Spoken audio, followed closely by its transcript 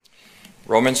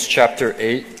Romans chapter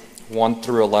 8, 1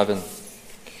 through 11.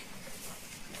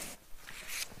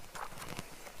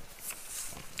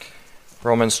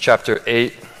 Romans chapter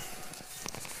 8,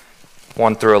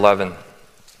 1 through 11.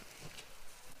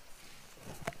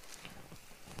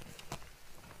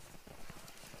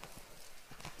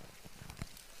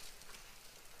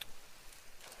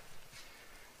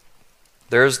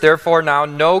 There is therefore now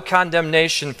no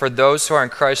condemnation for those who are in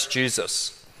Christ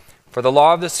Jesus. For the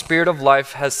law of the Spirit of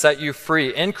life has set you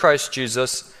free in Christ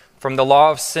Jesus from the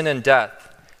law of sin and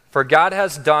death. For God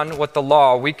has done what the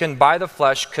law, weakened by the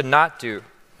flesh, could not do.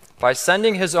 By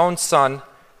sending his own Son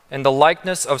in the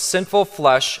likeness of sinful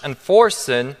flesh, and for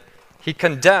sin, he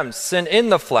condemned sin in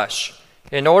the flesh,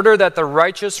 in order that the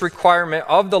righteous requirement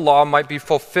of the law might be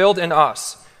fulfilled in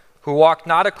us, who walk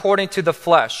not according to the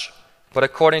flesh, but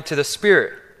according to the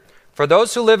Spirit. For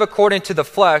those who live according to the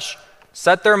flesh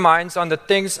set their minds on the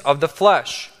things of the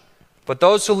flesh, but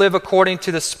those who live according to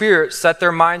the Spirit set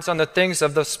their minds on the things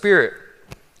of the Spirit.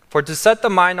 For to set the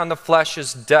mind on the flesh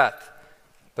is death,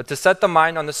 but to set the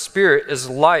mind on the Spirit is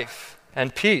life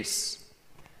and peace.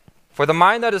 For the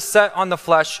mind that is set on the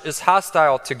flesh is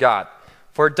hostile to God,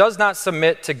 for it does not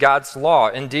submit to God's law.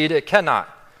 Indeed, it cannot.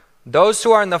 Those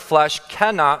who are in the flesh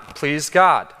cannot please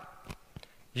God.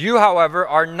 You, however,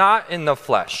 are not in the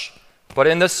flesh, but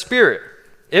in the Spirit,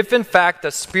 if in fact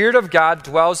the Spirit of God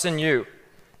dwells in you.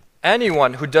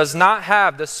 Anyone who does not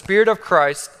have the Spirit of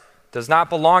Christ does not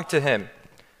belong to him.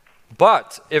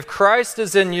 But if Christ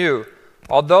is in you,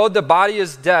 although the body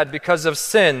is dead because of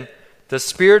sin, the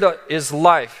Spirit is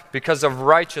life because of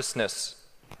righteousness.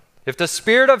 If the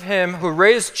Spirit of him who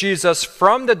raised Jesus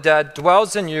from the dead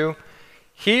dwells in you,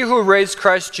 he who raised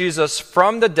Christ Jesus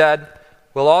from the dead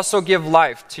will also give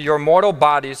life to your mortal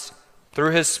bodies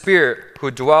through his Spirit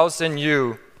who dwells in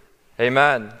you.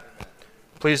 Amen.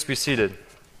 Please be seated.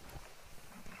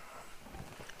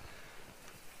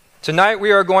 Tonight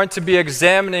we are going to be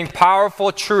examining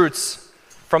powerful truths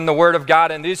from the Word of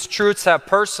God, and these truths have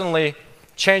personally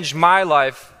changed my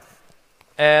life,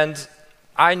 and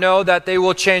I know that they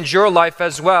will change your life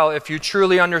as well if you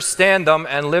truly understand them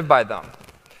and live by them.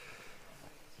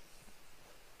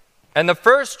 And the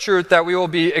first truth that we will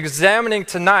be examining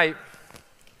tonight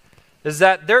is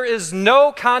that there is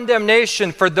no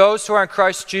condemnation for those who are in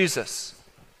Christ Jesus.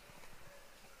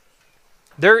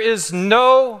 There is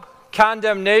no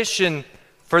condemnation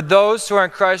for those who are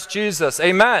in Christ Jesus.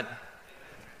 Amen.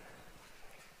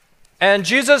 And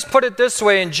Jesus put it this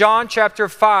way in John chapter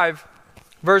 5,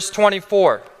 verse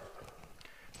 24.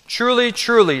 Truly,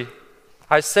 truly,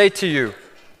 I say to you,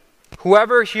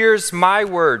 whoever hears my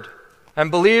word and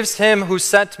believes him who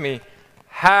sent me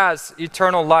has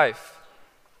eternal life.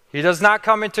 He does not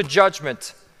come into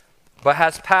judgment, but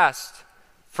has passed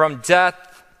from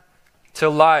death to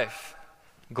life.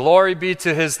 Glory be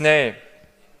to his name.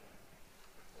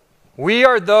 We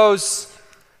are those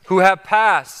who have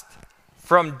passed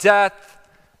from death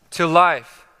to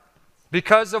life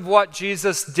because of what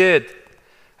Jesus did.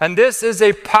 And this is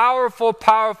a powerful,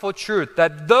 powerful truth,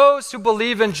 that those who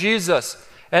believe in Jesus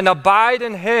and abide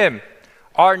in him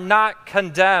are not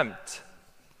condemned.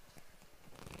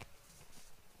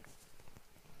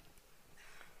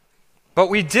 But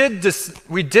we did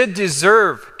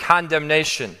deserve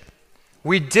condemnation.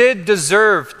 We did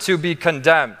deserve to be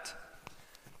condemned.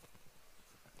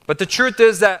 But the truth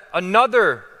is that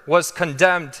another was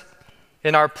condemned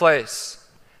in our place.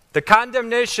 The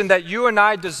condemnation that you and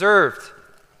I deserved,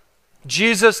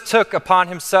 Jesus took upon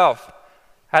himself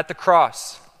at the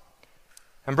cross.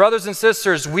 And brothers and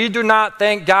sisters, we do not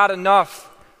thank God enough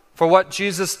for what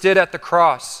Jesus did at the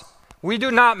cross. We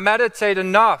do not meditate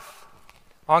enough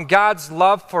on God's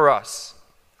love for us.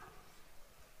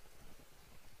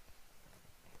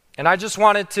 And I just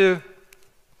wanted to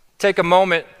take a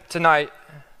moment tonight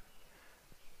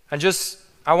and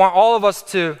I want all of us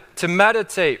to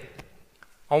meditate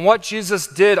on what Jesus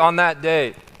did on that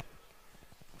day.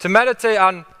 To meditate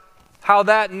on how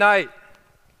that night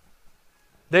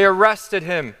they arrested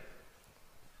him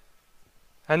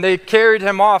and they carried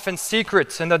him off in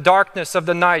secret in the darkness of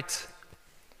the night.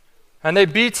 And they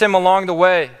beat him along the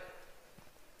way.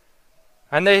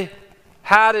 And they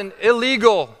had an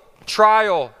illegal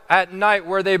trial at night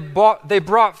where they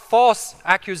brought false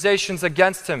accusations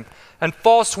against him and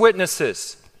false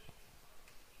witnesses.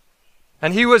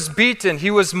 And he was beaten, he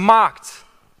was mocked.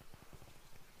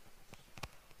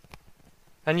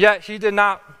 And yet he did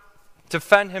not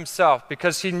defend himself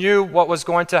because he knew what was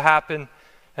going to happen,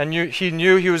 and he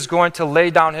knew he was going to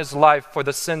lay down his life for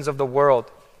the sins of the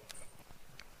world.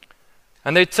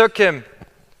 And they took him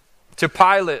to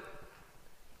Pilate,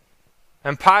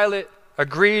 and Pilate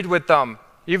agreed with them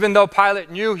even though Pilate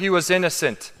knew he was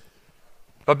innocent.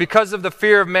 But because of the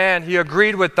fear of man, he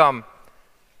agreed with them,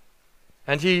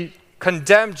 and he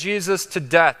condemned Jesus to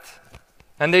death,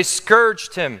 and they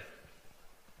scourged him.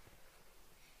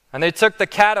 And they took the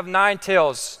cat of nine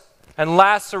tails and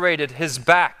lacerated his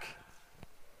back.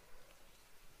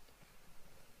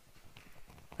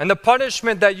 And the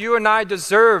punishment that you and I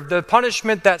deserve, the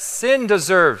punishment that sin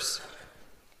deserves,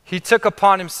 he took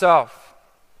upon himself.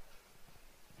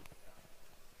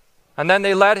 And then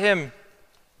they led him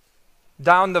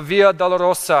down the Via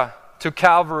Dolorosa to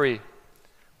Calvary,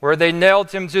 where they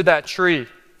nailed him to that tree.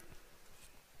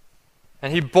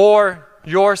 And he bore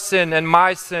your sin and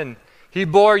my sin. He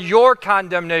bore your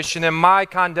condemnation and my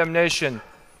condemnation,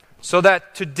 so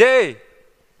that today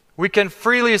we can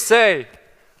freely say,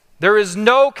 there is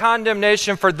no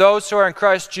condemnation for those who are in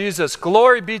Christ Jesus.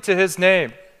 Glory be to his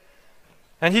name.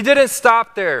 And he didn't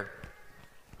stop there.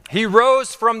 He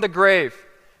rose from the grave,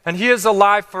 and he is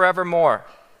alive forevermore.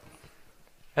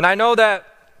 And I know that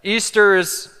Easter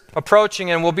is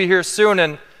approaching and we'll be here soon,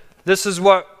 and this is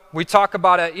what we talk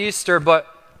about at Easter, but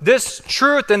this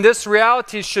truth and this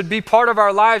reality should be part of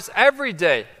our lives every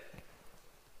day.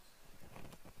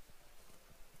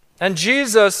 And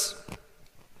Jesus,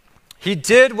 he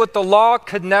did what the law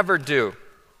could never do.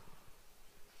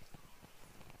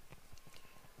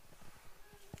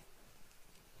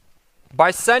 By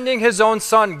sending his own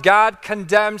Son, God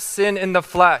condemned sin in the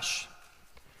flesh.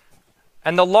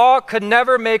 And the law could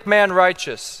never make man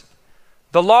righteous.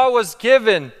 The law was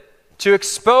given to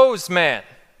expose man.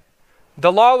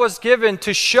 The law was given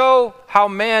to show how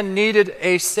man needed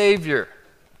a Savior,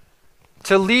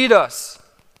 to lead us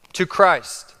to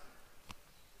Christ,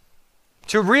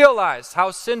 to realize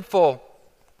how sinful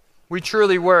we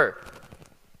truly were,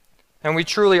 and we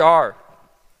truly are.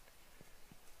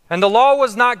 And the law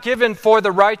was not given for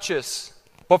the righteous,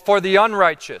 but for the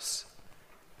unrighteous.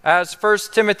 As 1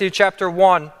 Timothy chapter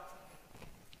 1,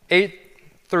 8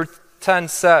 through 10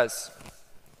 says,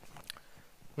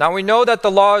 "Now we know that the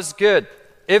law is good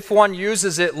if one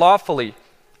uses it lawfully,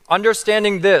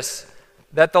 understanding this,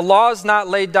 that the law is not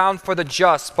laid down for the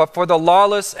just, but for the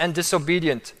lawless and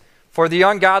disobedient, for the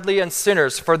ungodly and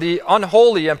sinners, for the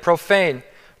unholy and profane,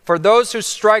 for those who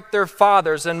strike their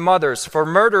fathers and mothers, for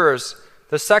murderers,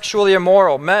 the sexually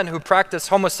immoral, men who practice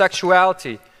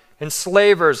homosexuality,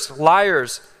 enslavers,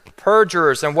 liars,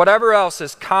 perjurers, and whatever else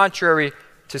is contrary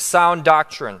to sound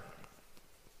doctrine."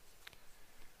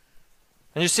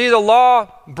 And you see, the law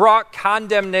brought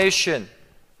condemnation.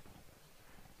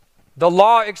 The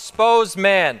law exposed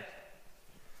man.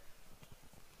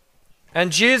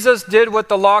 And Jesus did what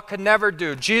the law could never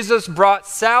do. Jesus brought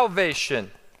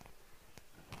salvation.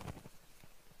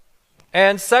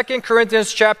 And 2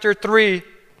 Corinthians chapter 3,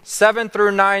 7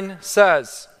 through 9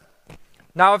 says,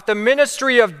 "Now if the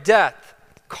ministry of death,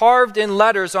 carved in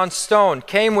letters on stone,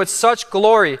 came with such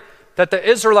glory that the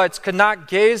Israelites could not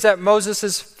gaze at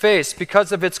Moses' face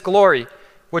because of its glory,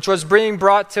 which was being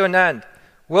brought to an end,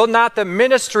 will not the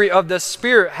ministry of the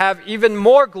Spirit have even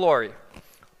more glory?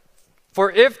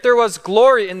 For if there was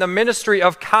glory in the ministry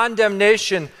of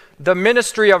condemnation, the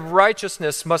ministry of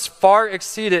righteousness must far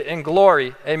exceed it in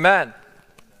glory." Amen.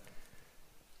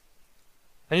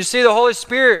 And you see, the Holy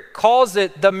Spirit calls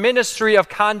it the ministry of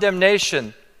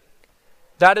condemnation.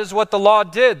 That is what the law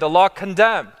did. The law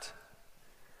condemned.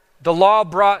 The law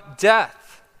brought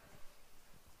death.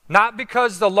 Not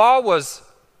because the law was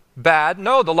bad.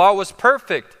 No, the law was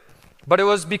perfect. But it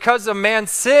was because of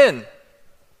man's sin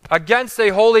against a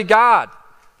holy God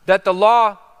that the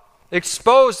law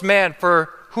exposed man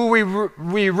for who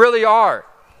we really are.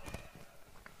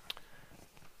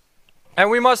 And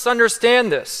we must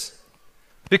understand this,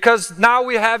 because now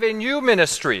we have a new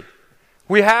ministry.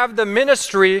 We have the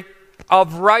ministry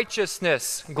of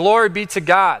righteousness. Glory be to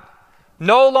God.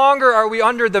 No longer are we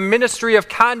under the ministry of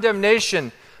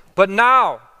condemnation, but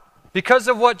now, because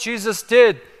of what Jesus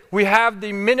did, we have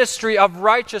the ministry of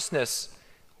righteousness,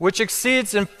 which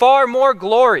exceeds in far more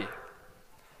glory.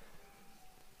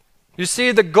 You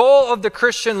see, the goal of the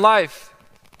Christian life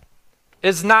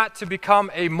is not to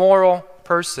become a moral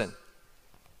person.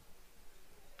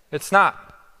 It's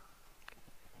not.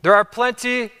 There are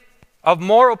plenty of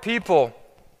moral people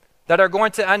that are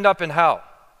going to end up in hell.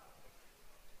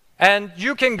 And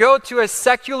you can go to a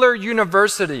secular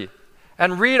university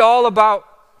and learn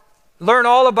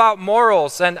all about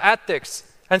morals and ethics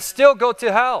and still go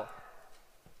to hell.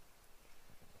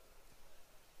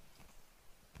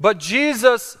 But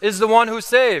Jesus is the one who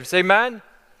saves, amen?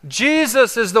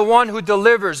 Jesus is the one who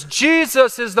delivers.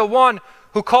 Jesus is the one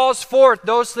who calls forth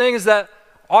those things that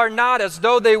are not as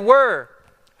though they were.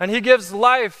 And he gives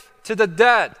life to the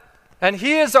dead. And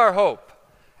He is our hope.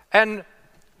 And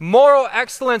moral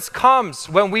excellence comes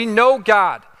when we know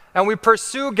God and we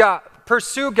pursue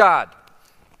God.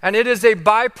 And it is a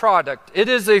byproduct. It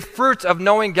is a fruit of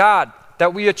knowing God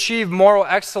that we achieve moral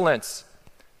excellence.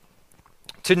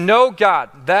 To know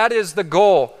God, that is the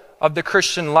goal of the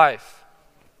Christian life.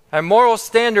 And moral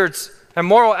standards and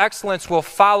moral excellence will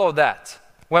follow that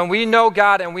when we know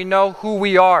God and we know who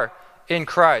we are in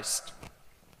Christ.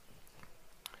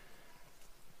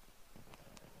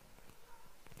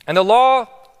 And the law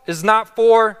is not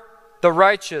for the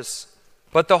righteous,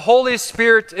 but the Holy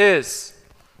Spirit is.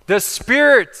 The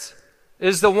Spirit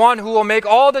is the one who will make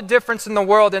all the difference in the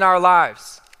world in our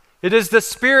lives. It is the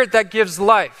Spirit that gives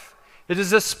life. It is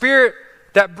the Spirit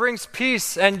that brings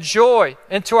peace and joy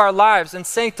into our lives and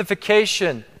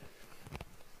sanctification.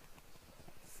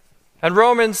 And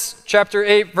Romans chapter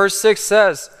 8 verse 6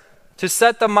 says, to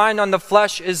set the mind on the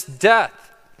flesh is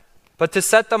death, but to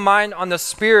set the mind on the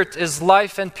Spirit is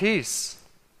life and peace.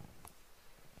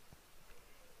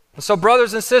 And so,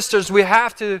 brothers and sisters, we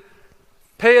have to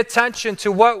pay attention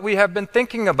to what we have been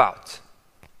thinking about.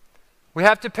 We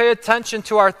have to pay attention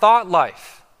to our thought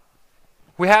life.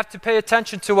 We have to pay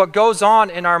attention to what goes on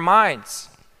in our minds,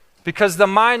 because the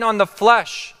mind on the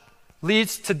flesh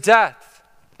leads to death,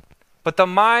 but the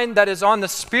mind that is on the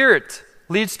Spirit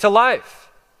leads to life.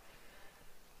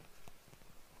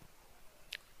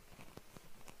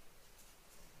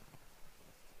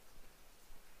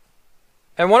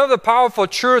 And one of the powerful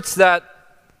truths that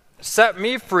set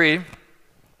me free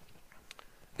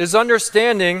is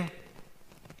understanding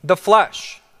the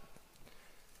flesh.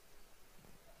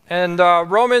 And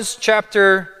Romans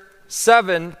chapter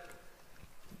 7,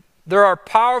 there are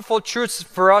powerful truths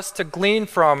for us to glean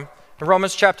from in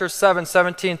Romans chapter 7,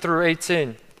 17 through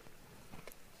 18.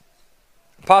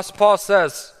 Apostle Paul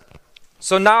says,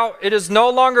 so now it is no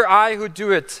longer I who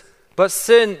do it, but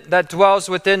sin that dwells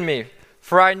within me.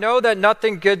 For I know that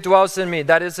nothing good dwells in me,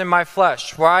 that is in my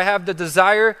flesh. For I have the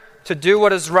desire to do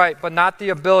what is right, but not the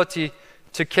ability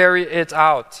to carry it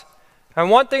out. And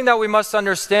one thing that we must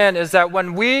understand is that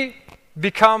when we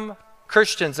become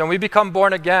Christians and we become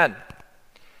born again,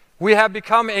 we have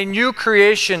become a new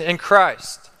creation in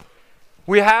Christ.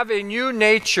 We have a new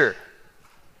nature.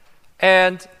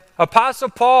 And Apostle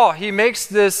Paul, he makes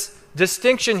this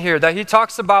distinction here that he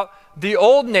talks about the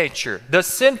old nature, the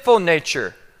sinful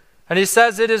nature. And he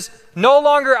says, it is no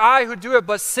longer I who do it,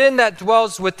 but sin that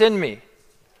dwells within me.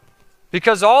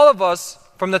 Because all of us,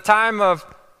 from the time of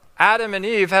Adam and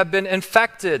Eve, have been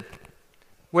infected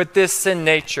with this sin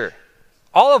nature.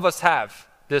 All of us have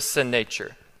this sin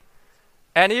nature.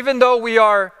 And even though we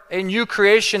are a new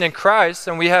creation in Christ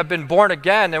and we have been born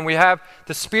again and we have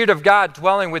the Spirit of God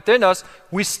dwelling within us,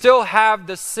 we still have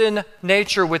the sin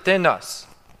nature within us.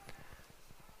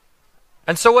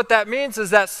 And so what that means is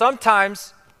that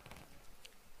sometimes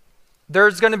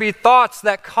there's going to be thoughts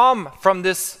that come from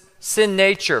this sin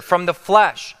nature, from the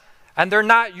flesh. And they're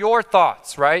not your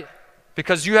thoughts, right?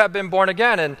 Because you have been born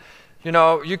again. And,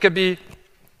 you could be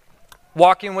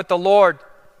walking with the Lord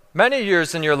many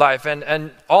years in your life.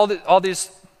 And all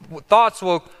these thoughts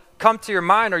will come to your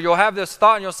mind. Or you'll have this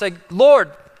thought and you'll say,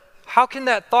 Lord, how can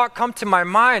that thought come to my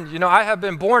mind? I have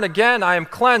been born again. I am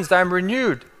cleansed. I am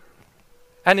renewed.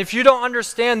 And if you don't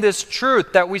understand this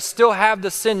truth that we still have the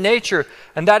sin nature,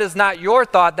 and that is not your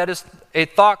thought, that is a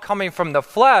thought coming from the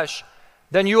flesh,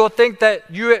 then you will think that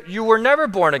you were never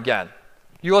born again.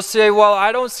 You will say, well,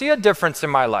 I don't see a difference in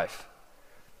my life.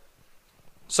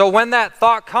 So when that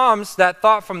thought comes, that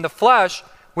thought from the flesh,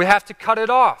 we have to cut it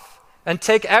off and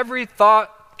take every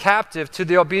thought captive to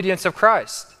the obedience of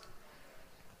Christ.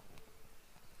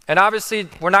 And obviously,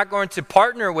 we're not going to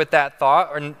partner with that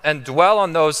thought and dwell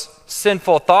on those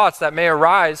sinful thoughts that may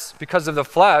arise because of the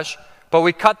flesh, but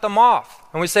we cut them off.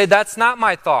 And we say, that's not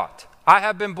my thought. I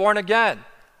have been born again.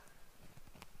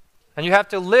 And you have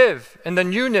to live in the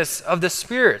newness of the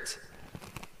Spirit.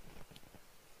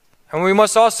 And we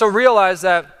must also realize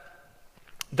that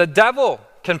the devil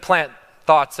can plant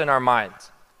thoughts in our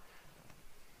minds.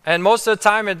 And most of the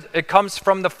time it comes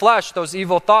from the flesh, those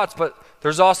evil thoughts, but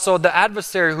there's also the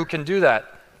adversary who can do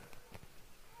that.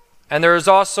 And there is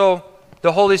also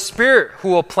the Holy Spirit who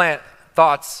will plant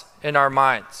thoughts in our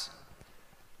minds.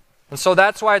 And so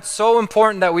that's why it's so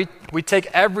important that we take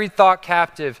every thought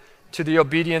captive to the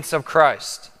obedience of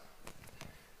Christ.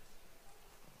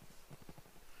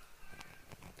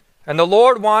 And the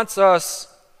Lord wants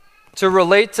us to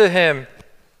relate to Him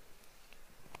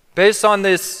based on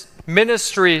this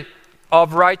ministry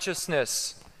of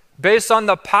righteousness, based on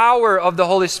the power of the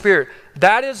Holy Spirit.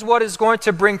 That is what is going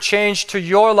to bring change to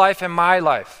your life and my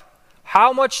life.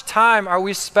 How much time are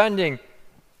we spending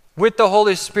with the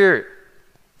Holy Spirit,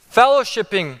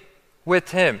 fellowshipping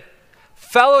with Him,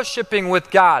 fellowshipping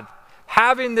with God,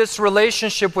 having this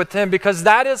relationship with Him, because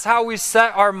that is how we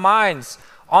set our minds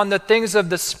on the things of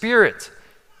the Spirit.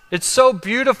 It's so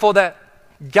beautiful that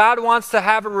God wants to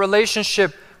have a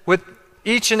relationship with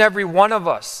each and every one of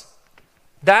us.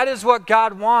 That is what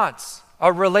God wants,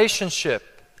 a relationship.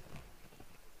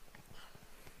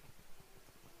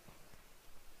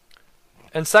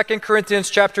 And 2 Corinthians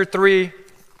chapter 3,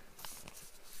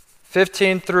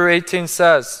 15 through 18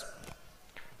 says,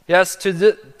 yes, to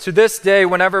this day,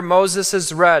 whenever Moses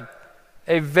is read,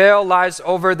 a veil lies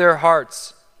over their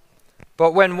hearts.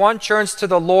 But when one turns to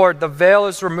the Lord, the veil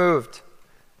is removed.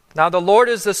 Now the Lord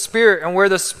is the Spirit, and where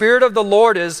the Spirit of the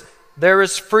Lord is, there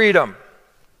is freedom.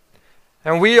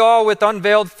 And we all, with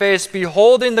unveiled face,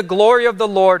 beholding the glory of the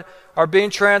Lord, are being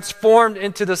transformed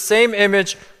into the same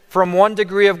image from one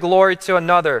degree of glory to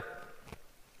another.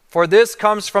 For this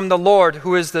comes from the Lord,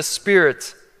 who is the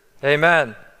Spirit.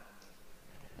 Amen.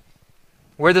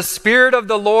 Where the Spirit of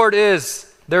the Lord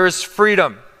is, there is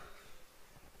freedom.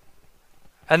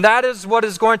 And that is what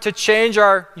is going to change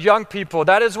our young people.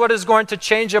 That is what is going to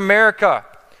change America.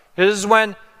 It is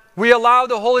when we allow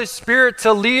the Holy Spirit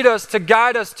to lead us, to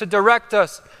guide us, to direct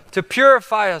us, to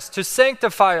purify us, to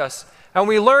sanctify us. And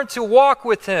we learn to walk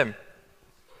with Him.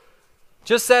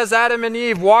 Just as Adam and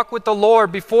Eve walked with the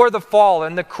Lord before the fall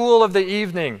in the cool of the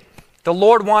evening, the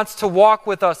Lord wants to walk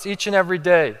with us each and every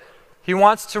day. He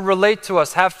wants to relate to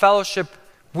us, have fellowship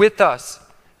with us.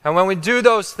 And when we do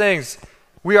those things,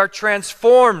 we are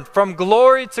transformed from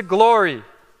glory to glory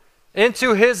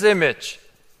into His image.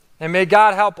 And may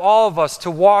God help all of us to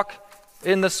walk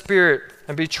in the Spirit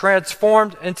and be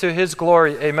transformed into His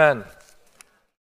glory. Amen.